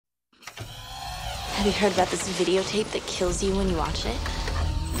Have you heard about this videotape that kills you when you watch it?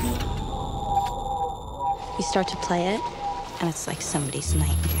 You start to play it, and it's like somebody's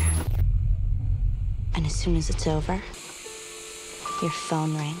nightmare. And as soon as it's over, your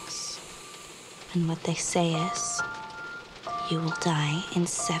phone rings. And what they say is, you will die in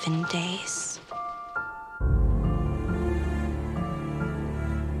 7 days.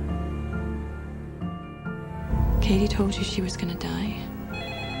 Katie told you she was gonna die?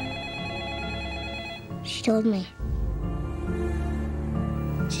 She told me.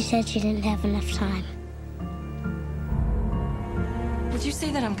 She said she didn't have enough time. Would you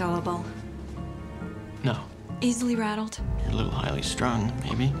say that I'm gullible? No. Easily rattled? You're a little highly strung,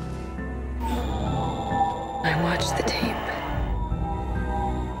 maybe. I watched the tape.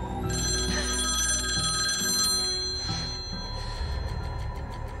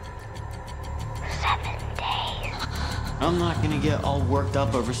 I'm not gonna get all worked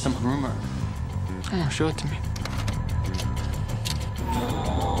up over some rumor. Oh, show it to me.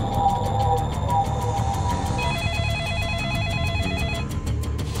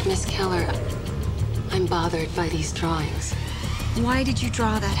 Miss Keller, I'm bothered by these drawings. Why did you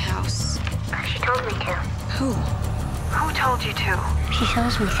draw that house? She told me to. Who? Who told you to? She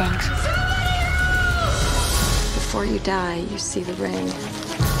shows me things. Before you die, you see the ring.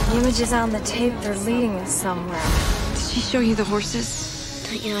 The images on the tape, they're leading us somewhere. Did she show you the horses?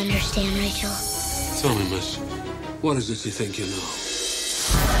 Don't you understand, Rachel? Tell me, miss, what is it you think you know?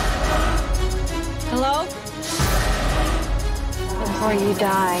 Hello? Before you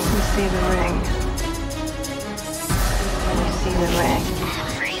die, you see the ring. You see the ring.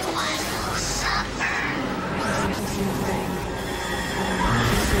 Everyone will suffer. You see the ring.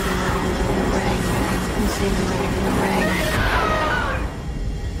 You see the ring. You see the ring. The ring.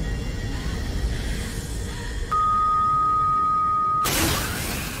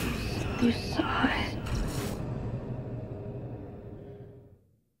 You saw it.